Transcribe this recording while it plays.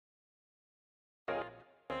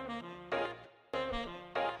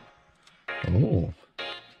Oh.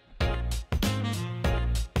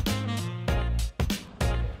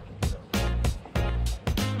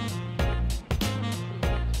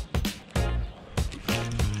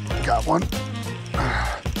 Got one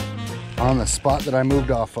on the spot that I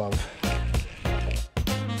moved off of.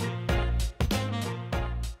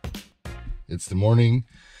 It's the morning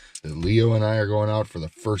that Leo and I are going out for the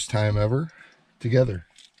first time ever together.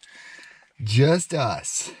 Just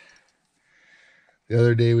us. The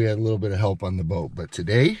other day we had a little bit of help on the boat, but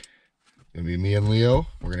today it's gonna be me and Leo.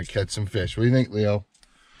 We're gonna catch some fish. What do you think, Leo?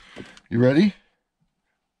 You ready?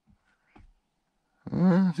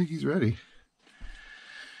 I think he's ready.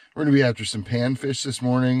 We're gonna be after some panfish this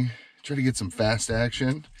morning. Try to get some fast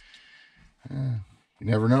action. You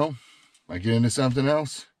never know. Might get into something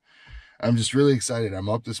else. I'm just really excited. I'm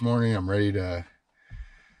up this morning. I'm ready to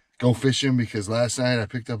go fishing because last night I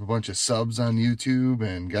picked up a bunch of subs on YouTube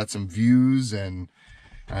and got some views, and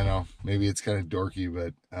I know maybe it's kind of dorky,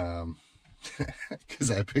 but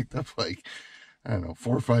because I picked up like, I don't know,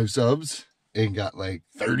 4 or 5 subs and got like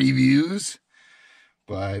 30 views,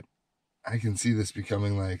 but I can see this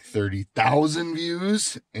becoming like 30,000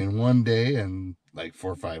 views in one day and like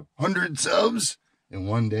 400 or 500 subs in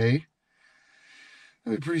one day.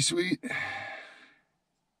 That'd be pretty sweet.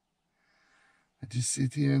 I just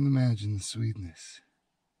sit here and imagine the sweetness.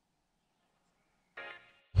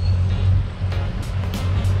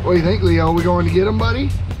 What do you think, Leo? Are we going to get him, buddy?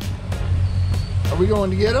 Are we going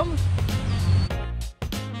to get him?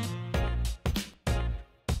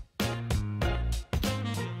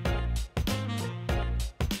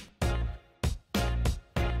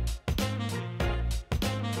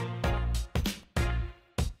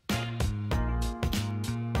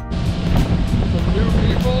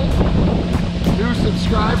 New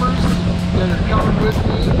subscribers that are coming with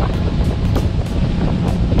me.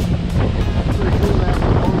 Pretty cool that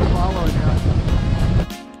they're always following you.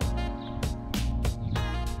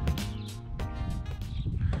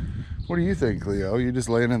 What do you think, Leo? You just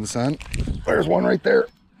laying in the sun? There's one right there.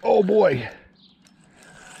 Oh boy.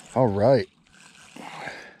 All right.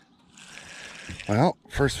 Well,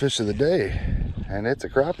 first fish of the day, and it's a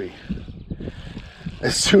crappie.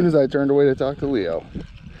 As soon as I turned away to talk to Leo.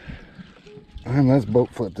 And let's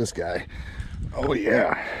boat flip this guy. Oh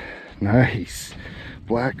yeah, nice.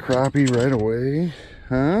 Black crappie right away,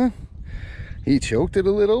 huh? He choked it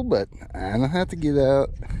a little, but I don't have to get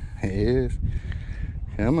out. Yes.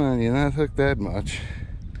 Come on, you're not hooked that much.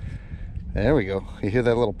 There we go. You hear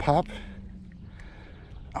that little pop?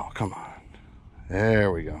 Oh, come on.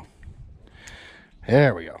 There we go.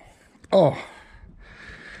 There we go. Oh,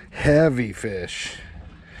 heavy fish.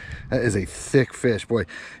 That is a thick fish, boy.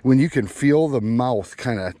 When you can feel the mouth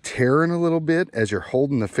kind of tearing a little bit as you're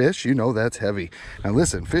holding the fish, you know that's heavy. Now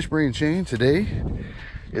listen, FishBrain Shane today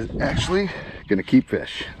is actually gonna keep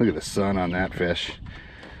fish. Look at the sun on that fish.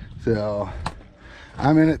 So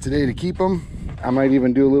I'm in it today to keep them. I might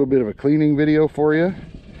even do a little bit of a cleaning video for you.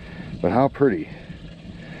 But how pretty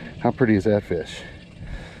is that fish?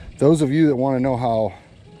 Those of you that want to know how,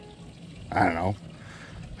 I don't know,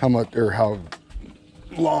 how much or how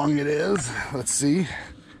long it is, let's see.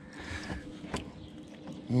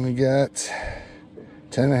 We got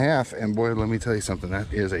 10.5, and boy, let me tell you something,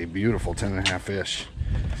 that is a beautiful 10.5 fish.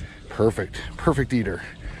 Perfect eater.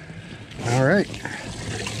 All right,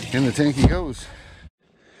 in the tank he goes.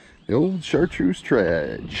 The old chartreuse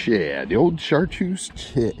shad, the old chartreuse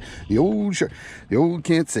shad, the old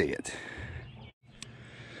can't say it.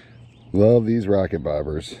 Love these rocket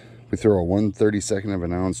bobbers. We throw a 1/32 of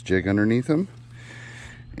an ounce jig underneath them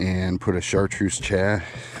and put a chartreuse shad.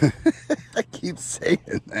 I keep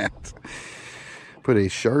saying that. Put a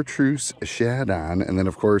chartreuse shad on, and then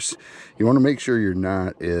of course you want to make sure your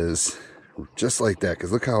knot is just like that,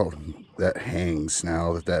 because look how that hangs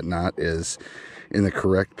now that knot is in the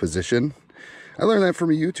correct position. I learned that from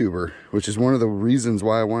a YouTuber, which is one of the reasons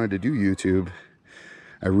why I wanted to do YouTube.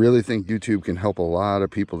 I really think YouTube can help a lot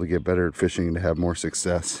of people to get better at fishing and to have more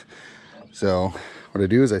success. So what I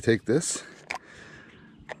do is I take this,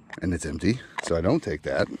 and it's empty, so I don't take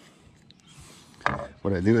that.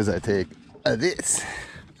 What I do is I take this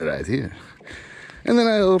right here, and then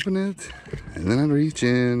I open it, and then I reach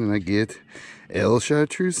in and I get El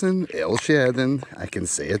Chartreuse and El Shadden. I can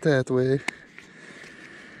say it that way.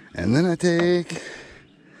 And then I take,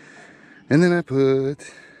 and then I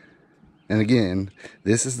put, and again,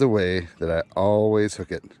 this is the way that I always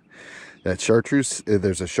hook it. That chartreuse,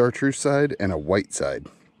 there's a chartreuse side and a white side.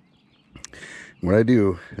 What I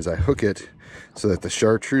do is I hook it so that the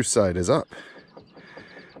chartreuse side is up.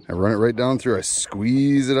 I run it right down through, I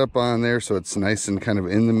squeeze it up on there so it's nice and kind of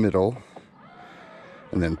in the middle.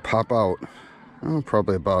 and then pop out, oh,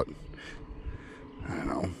 probably about, I don't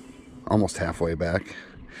know, almost halfway back.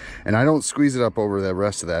 And I don't squeeze it up over the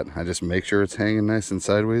rest of that. I just make sure it's hanging nice and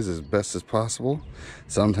sideways as best as possible.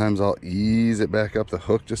 Sometimes I'll ease it back up the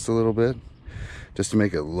hook just a little bit, just to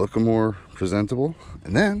make it look more presentable.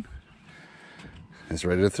 And then it's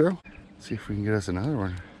ready to throw. Let's see if we can get us another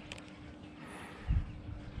one.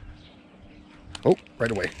 Oh,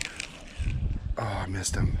 right away. Oh, I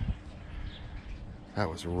missed him. That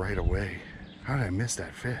was right away. How did I miss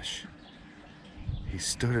that fish? He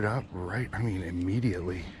stood it up right, I mean,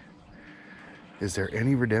 immediately. Is there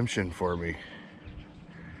any redemption for me?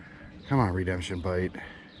 Come on, redemption bite.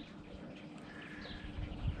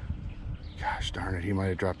 Gosh darn it, he might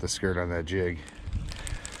have dropped the skirt on that jig.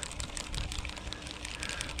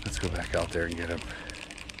 Let's go back out there and get him.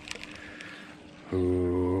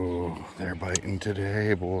 Ooh, they're biting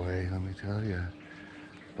today, boy, let me tell you.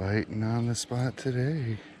 Biting on the spot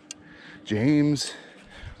today. James,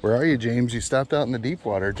 where are you, James? You stopped out in the deep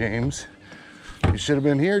water, James. You should have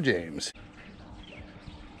been here, James.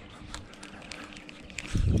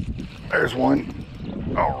 There's one.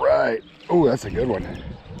 All right. Oh, that's a good one.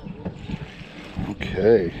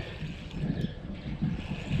 Okay.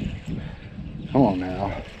 Come on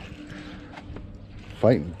now.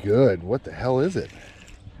 Fighting good. What the hell is it?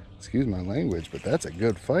 Excuse my language, but that's a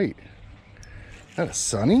good fight. Is that a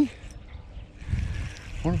sunny?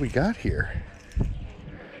 What do we got here?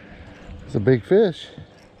 It's a big fish.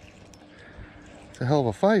 It's a hell of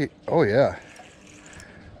a fight. Oh yeah.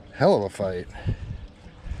 Hell of a fight.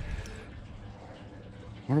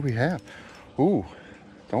 What do we have? Ooh,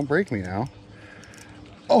 don't break me now.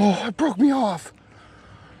 Oh, it broke me off.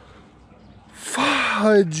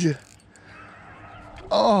 Fudge.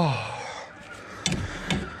 Oh.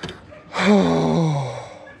 Oh.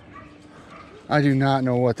 I do not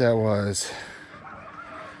know what that was.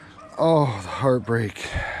 Oh, the heartbreak.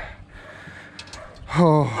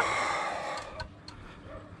 Oh.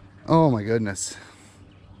 Oh my goodness.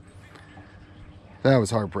 That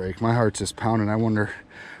was heartbreak. My heart's just pounding. I wonder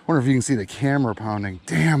if you can see the camera pounding.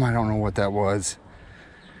 Damn, I don't know what that was.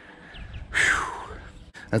 Whew.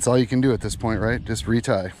 That's all you can do at this point, right? Just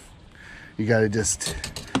retie. You gotta just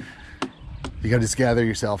gather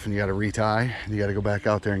yourself and you gotta retie. And you gotta go back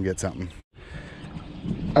out there and get something.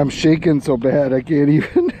 I'm shaking so bad I can't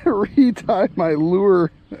even retie my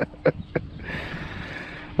lure.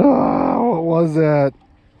 Oh, what was that?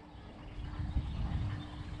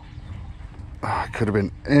 Oh, it could have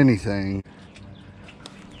been anything.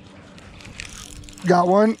 Got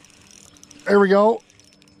one. There we go.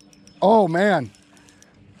 Oh man,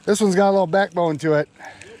 this one's got a little backbone to it.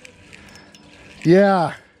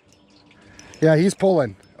 Yeah, he's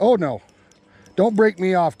pulling. Oh no, don't break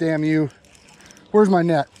me off, damn you. Where's my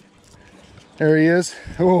net? There he is.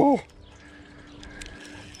 Oh,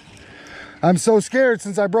 I'm so scared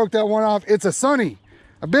since I broke that one off. It's a sunny,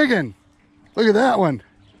 a big one. Look at that one.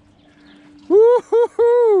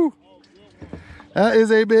 Woo-hoo-hoo. That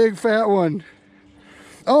is a big fat one.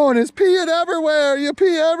 Oh, and it's peeing everywhere. You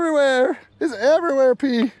pee everywhere. It's everywhere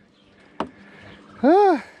pee.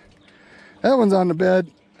 Ah, that one's on the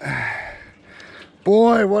bed.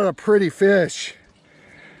 Boy, what a pretty fish.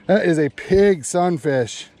 That is a pig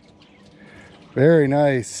sunfish. Very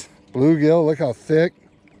nice. Bluegill, look how thick.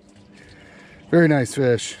 Very nice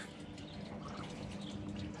fish.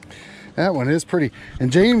 That one is pretty.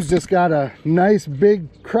 And James just got a nice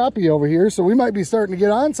big crappie over here, so we might be starting to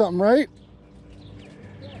get on something, right?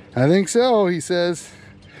 I think so, he says.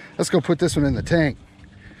 Let's go put this one in the tank.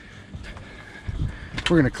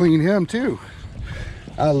 We're gonna clean him too.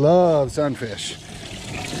 I love sunfish.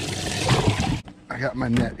 I got my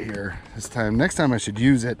net here this time. Next time I should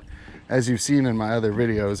use it. As you've seen in my other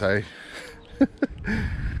videos, I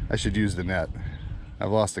should use the net.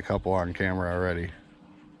 I've lost a couple on camera already.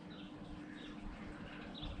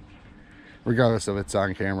 Regardless of it's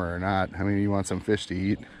on camera or not. I mean, you want some fish to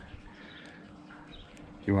eat.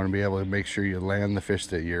 You want to be able to make sure you land the fish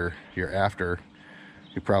that you're after.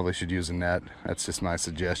 You probably should use a net. That's just my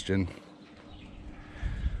suggestion.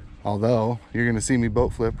 Although, you're going to see me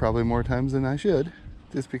boat flip probably more times than I should.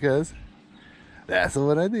 Just because that's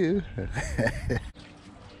what I do.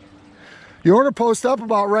 You want to post up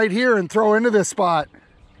about right here and throw into this spot.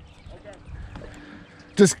 Okay.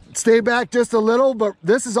 Just stay back just a little, but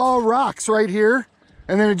this is all rocks right here.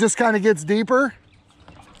 And then it just kind of gets deeper.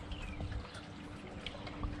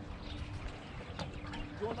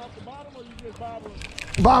 Going off the bottom or you just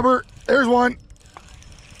bobbering? Bobber, there's one.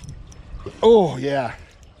 Oh yeah,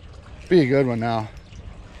 be a good one now.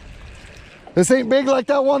 This ain't big like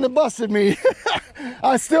that one that busted me.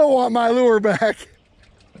 I still want my lure back.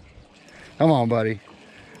 Come on, buddy.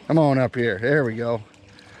 Come on up here. There we go.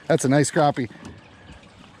 That's a nice crappie.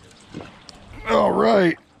 All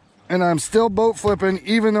right. And I'm still boat flipping,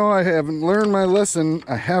 even though I haven't learned my lesson.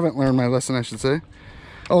 I haven't learned my lesson, I should say.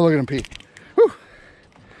 Oh, look at him pee. Whew.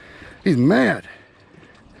 He's mad.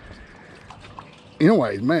 You know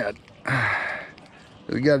why he's mad?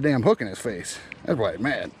 He got a damn hook in his face. That's why he's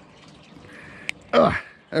mad.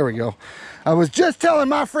 There we go. I was just telling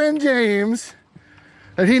my friend James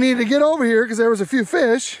that he needed to get over here because there was a few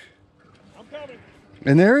fish. I'm coming.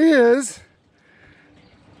 And there he is.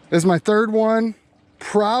 This is my third one.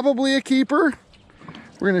 Probably a keeper.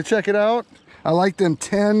 We're gonna check it out. I like them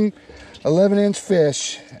 10, 11-inch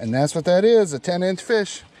fish. And that's what that is, a 10-inch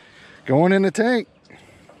fish. Going in the tank.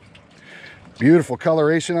 Beautiful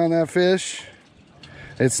coloration on that fish.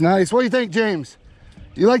 It's nice. What do you think, James?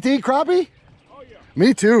 You like to eat crappie? Oh, yeah.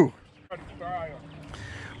 Me too.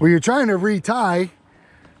 Well, you're trying to retie.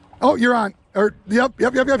 Oh, you're on. Yep.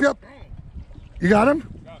 You got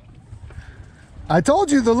him? Got it. I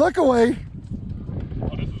told you the look away.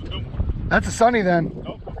 Oh, this is a good one. That's a sunny then.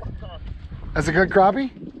 Nope, That's a good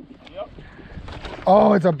crappie? yep.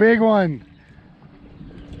 Oh, it's a big one.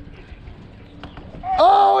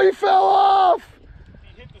 Oh, he fell off.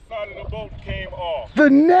 He hit the side of the boat and came off.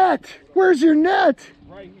 The net. Where's your net?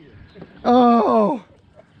 Right here. Oh,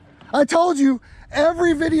 I told you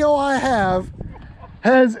every video I have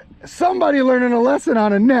has somebody learning a lesson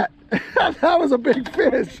on a net. That was a big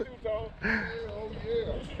fish.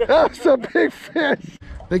 That was a big fish.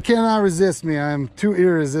 They cannot resist me. I'm too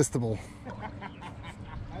irresistible.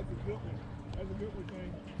 That's a good one. That's a good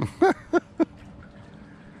one, thing.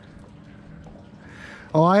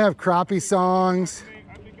 Oh, I have crappie songs.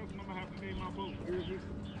 I think that's what I'm gonna have to name my boat.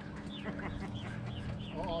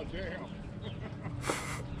 Oh, damn.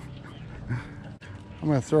 I'm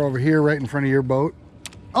gonna throw over here right in front of your boat.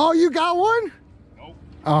 Oh, you got one? Nope.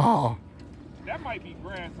 Oh, That might be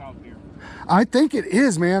grass out there. I think it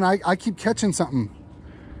is, man. I keep catching something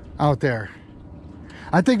out there.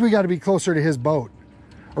 I think we got to be closer to his boat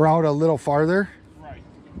or out a little farther. Right.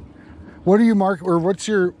 What do you mark, or what's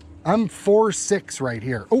your, I'm 4'6" right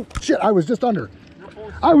here. Oh shit, I was just under. You're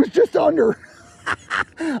 4'6". I was just under.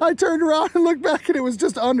 I turned around and looked back and it was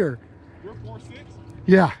just under. You're 4'6"?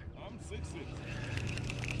 Yeah. I'm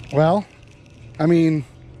 6'6". Well, I mean,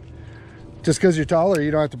 just because you're taller, you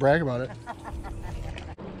don't have to brag about it.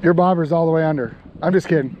 Your bobber's all the way under. I'm just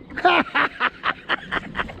kidding.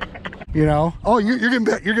 You know? Oh, you're getting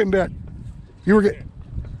bit. You're getting bit. You were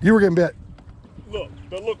getting bit. Look,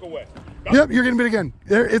 the look away. Yep, you're getting bit again.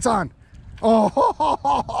 There, it's on.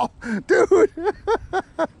 Oh, dude.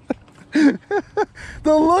 The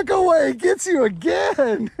look away gets you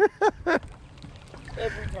again.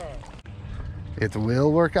 Every time. It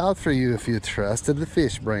will work out for you if you trusted the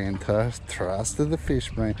fish brain. Trusted the fish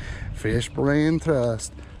brain. Fish brain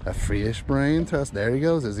trust. A fish brain trust. There he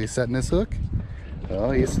goes. Is he setting his hook? Oh,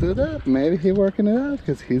 he stood up. Maybe he's working it out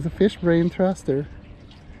because he's a fish brain truster.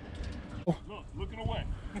 Look, looking away.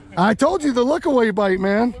 I told you the look away bite,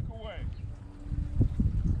 man. Look away.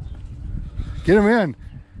 Get him in.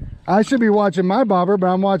 I should be watching my bobber, but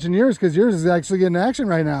I'm watching yours because yours is actually getting action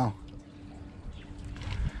right now.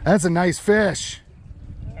 That's a nice fish.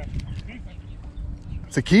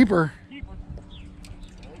 It's a keeper. Keeper.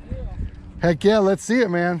 Heck yeah, let's see it,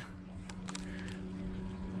 man.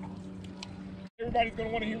 Everybody's gonna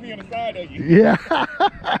want to hear me on the side of you. Yeah.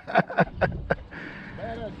 Badass,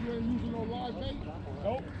 you ain't using no live bait?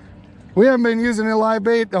 Nope. We haven't been using a live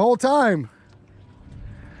bait the whole time.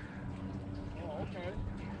 Oh, okay.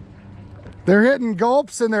 They're hitting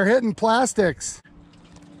gulps and they're hitting plastics.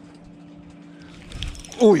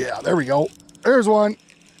 Oh yeah, there we go. There's one.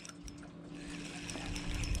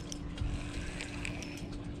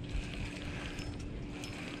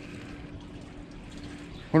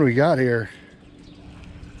 What do we got here?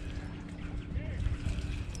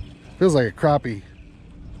 Feels like a crappie.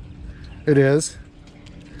 It is.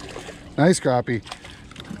 Nice crappie.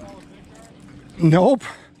 Nope.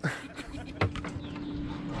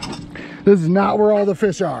 This is not where all the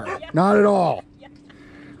fish are. Not at all.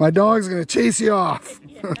 My dog's gonna chase you off.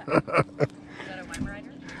 Is that a wine rider?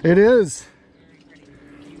 It is.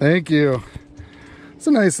 Thank you. It's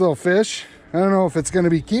a nice little fish. I don't know if it's gonna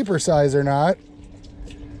be keeper size or not.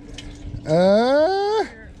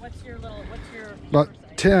 What's your About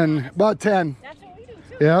 10. About 10. That's what we do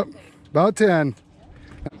too. Yep. About 10.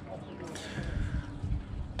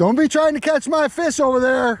 Don't be trying to catch my fish over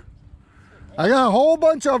there. I got a whole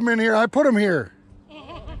bunch of them in here. I put them here.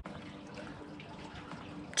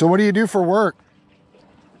 So what do you do for work?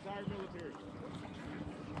 Retired military.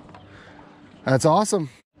 That's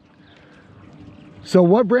awesome. So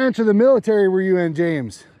what branch of the military were you in,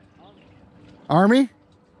 James? Army?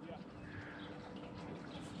 Yeah.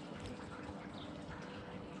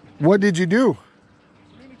 What did you do?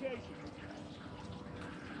 Communication.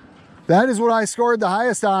 That is what I scored the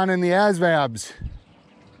highest on in the ASVABs.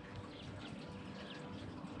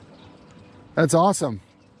 That's awesome.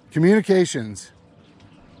 Communications.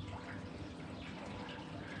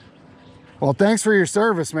 Well, thanks for your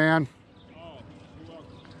service, man. Oh, you're welcome.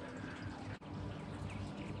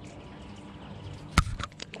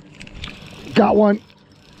 Got one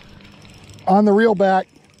on the reel back.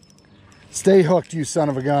 Stay hooked, you son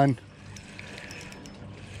of a gun.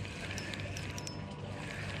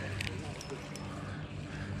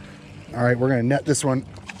 All right, we're gonna net this one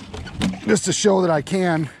just to show that I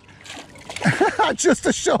can. Just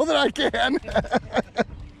to show that I can.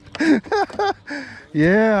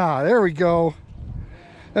 Yeah, there we go.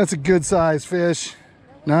 That's a good size fish.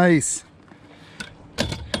 Nice.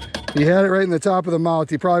 He had it right in the top of the mouth.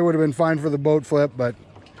 He probably would have been fine for the boat flip, but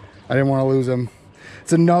I didn't want to lose him.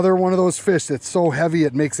 It's another one of those fish that's so heavy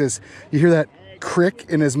it makes this, you hear that crick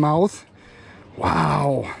in his mouth?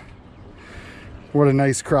 Wow. What a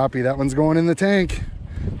nice crappie. That one's going in the tank.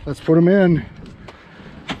 Let's put him in.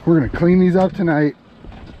 We're gonna clean these up tonight.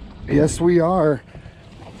 Yes, we are.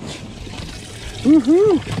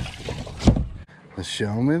 Woohoo! Let's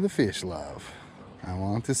show me the fish love. I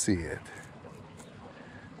want to see it.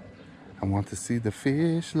 I want to see the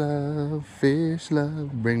fish love,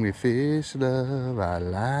 bring me fish love, I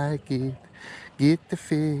like it. Get the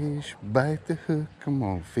fish, bite the hook, come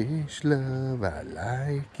on, fish love, I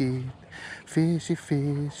like it. Fishy,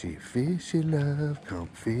 fishy, fishy love, come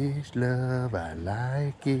fish love, I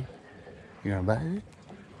like it. You gonna bite it?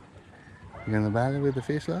 You gonna bite it with the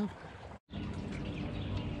fish love?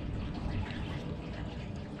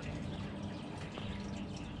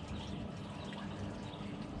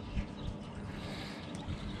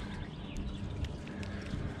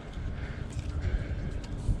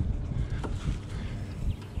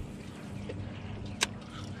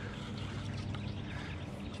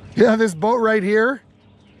 Yeah, this boat right here.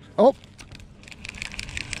 Oh,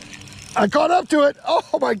 I caught up to it.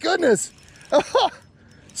 Oh my goodness. As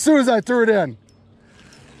soon as I threw it in.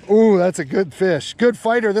 Ooh, that's a good fish. Good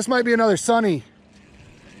fighter. This might be another sunny.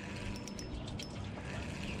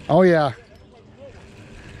 Oh yeah.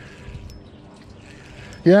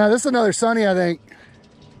 Yeah, this is another sunny, I think.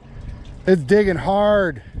 It's digging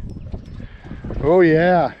hard. Oh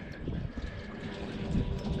yeah.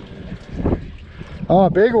 Oh,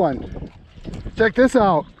 big one. Check this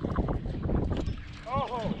out.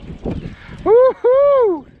 Oh.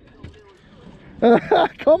 Woohoo!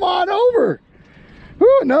 Come on over.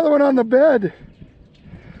 Ooh, another one on the bed.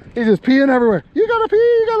 He's just peeing everywhere. You gotta pee,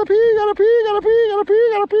 you gotta pee, you gotta pee, you gotta pee, you gotta pee,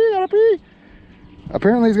 you gotta pee, you gotta pee.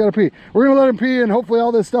 Apparently he's gotta pee. We're gonna let him pee and hopefully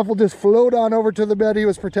all this stuff will just float on over to the bed he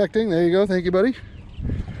was protecting. There you go. Thank you, buddy.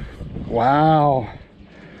 Wow.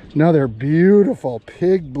 Another beautiful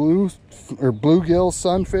pig blue or bluegill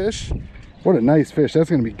sunfish. What a nice fish. That's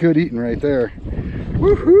gonna be good eating right there.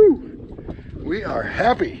 Woohoo! We are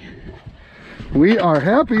happy. We are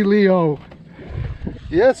happy, Leo.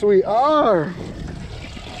 Yes, we are.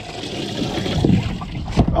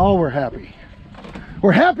 Oh, we're happy.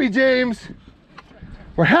 We're happy, James.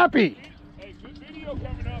 We're happy. Hey, good video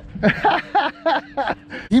coming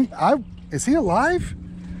up. Is he alive?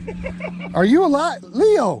 Are you alive?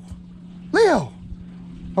 Leo! Leo!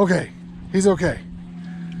 Okay, he's okay.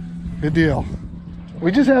 Good deal.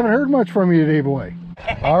 We just haven't heard much from you today, boy.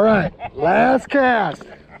 All right, last cast.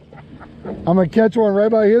 I'm gonna catch one right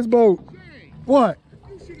by his boat. Shane, What?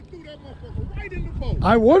 you should have threw that motherfucker right in the boat.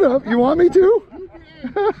 I would have. You want me to? You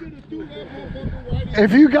should have threw that motherfucker right in.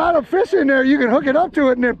 If you got a fish in there, you can hook it up to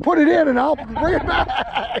it and then put it in and I'll bring it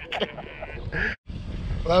back.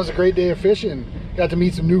 Well, that was a great day of fishing. Got to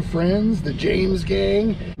meet some new friends, the James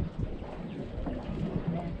gang.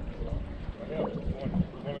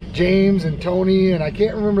 James and Tony, and I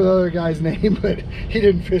can't remember the other guy's name, but he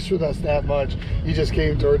didn't fish with us that much. He just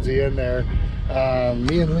came towards the end there.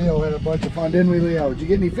 Me and Leo had a bunch of fun, didn't we, Leo? Did you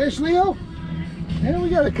get any fish, Leo? Yeah, we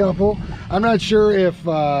got a couple. I'm not sure if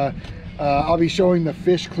I'll be showing the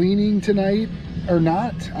fish cleaning tonight or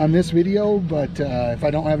not on this video, but if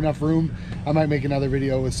I don't have enough room, I might make another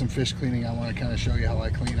video with some fish cleaning. I want to kind of show you how I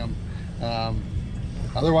clean them.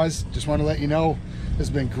 Otherwise, just want to let you know, this has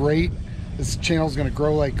been great. This channel is going to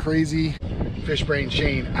grow like crazy. FishBrain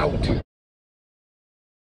Shane out.